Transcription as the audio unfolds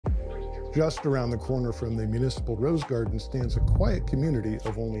Just around the corner from the Municipal Rose Garden stands a quiet community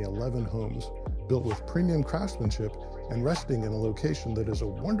of only 11 homes, built with premium craftsmanship and resting in a location that is a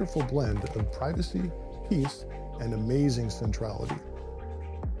wonderful blend of privacy, peace, and amazing centrality.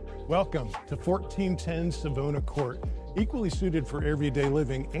 Welcome to 1410 Savona Court. Equally suited for everyday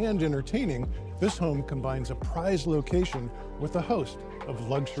living and entertaining, this home combines a prized location with a host of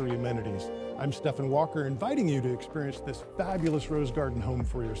luxury amenities. I'm Stephen Walker, inviting you to experience this fabulous rose garden home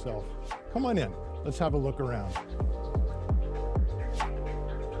for yourself. Come on in, let's have a look around.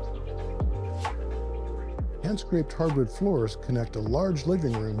 Hand-scraped hardwood floors connect a large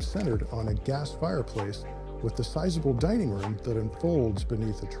living room centered on a gas fireplace with the sizable dining room that unfolds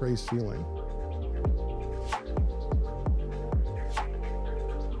beneath a tray ceiling.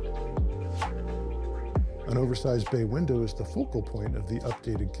 An oversized bay window is the focal point of the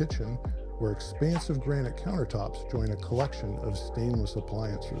updated kitchen, where expansive granite countertops join a collection of stainless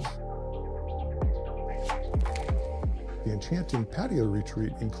appliances. The enchanting patio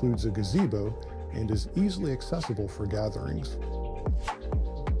retreat includes a gazebo and is easily accessible for gatherings.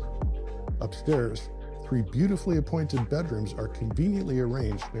 Upstairs, 3 beautifully appointed bedrooms are conveniently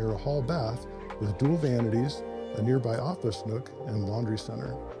arranged near a hall bath with dual vanities, a nearby office nook, and laundry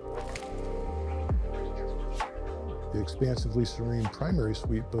center. The expansively serene primary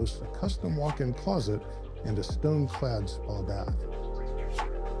suite boasts a custom walk-in closet and a stone-clad spa bath.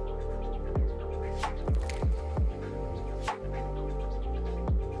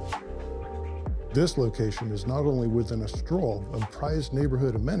 This location is not only within a stroll of prized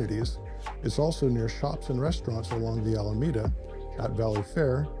neighborhood amenities, it's also near shops and restaurants along the Alameda, at Valley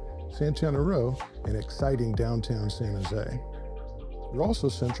Fair, Santana Row, and exciting downtown San Jose. You're also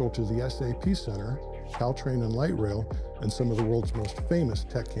central to the SAP Center, Caltrain and light rail, and some of the world's most famous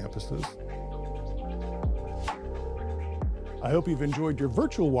tech campuses. I hope you've enjoyed your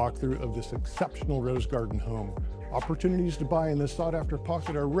virtual walkthrough of this exceptional rose garden home. Opportunities to buy in this sought-after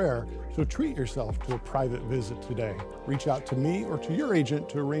pocket are rare, so treat yourself to a private visit today. Reach out to me or to your agent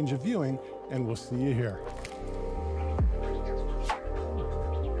to arrange a viewing, and we'll see you here.